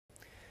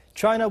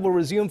China will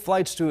resume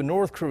flights to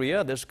North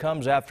Korea. This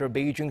comes after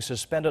Beijing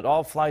suspended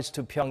all flights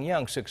to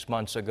Pyongyang 6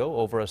 months ago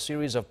over a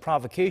series of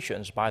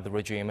provocations by the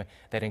regime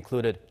that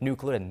included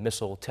nuclear and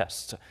missile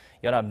tests.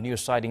 Yonhap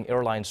news citing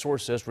airline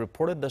sources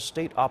reported the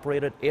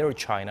state-operated Air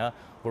China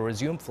will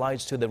resume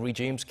flights to the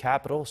regime's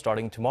capital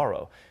starting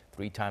tomorrow,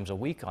 3 times a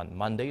week on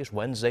Mondays,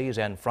 Wednesdays,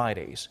 and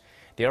Fridays.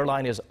 The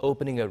airline is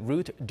opening a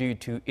route due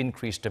to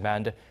increased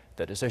demand.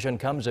 The decision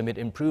comes amid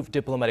improved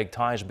diplomatic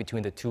ties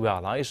between the two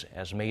allies,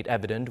 as made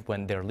evident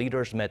when their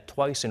leaders met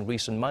twice in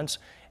recent months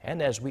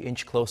and as we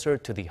inch closer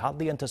to the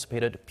hotly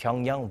anticipated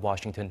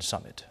Pyongyang-Washington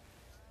summit.